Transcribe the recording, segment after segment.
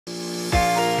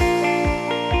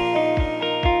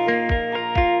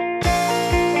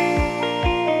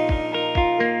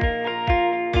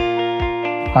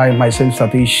Hi, myself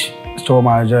Satish, store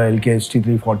manager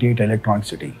LKST348 Electronic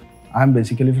City. I'm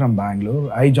basically from Bangalore.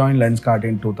 I joined Lenskart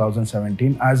in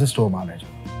 2017 as a store manager.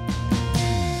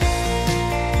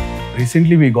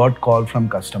 Recently, we got call from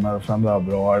customer from the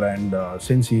abroad, and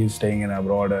since he is staying in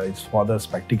abroad, his father's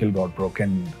spectacle got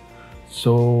broken.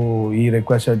 So he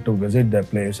requested to visit their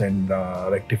place and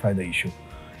rectify the issue.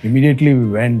 Immediately we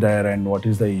went there, and what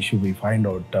is the issue? We find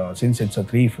out since it's a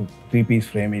three-piece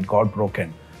frame, it got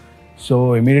broken.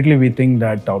 So immediately we think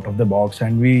that out of the box,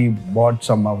 and we bought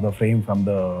some of the frame from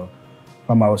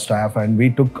our staff, and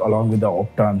we took along with the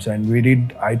optons, and we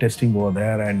did eye testing over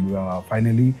there, and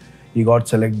finally he got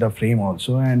select the frame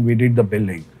also, and we did the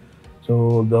billing.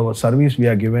 So the service we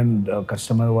are given, the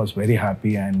customer was very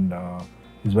happy and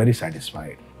is very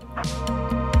satisfied.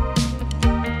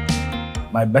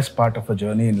 My best part of a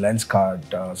journey in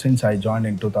Lenskart, since I joined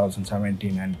in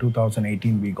 2017 and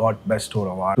 2018 we got Best Store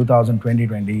Award.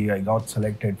 2020 I got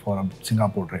selected for a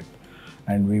Singapore trip,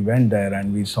 and we went there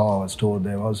and we saw our store.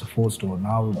 There was 4 stores.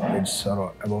 Now it's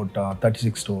about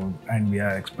 36 stores, and we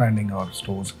are expanding our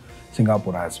stores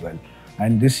Singapore as well.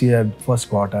 And this year, first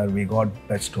quarter, we got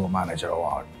Best Store Manager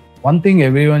Award. One thing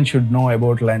everyone should know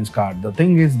about Lenskart, the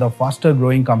thing is the faster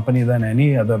growing company than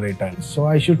any other retail. So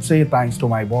I should say thanks to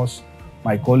my boss,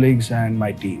 my colleagues and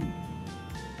my team.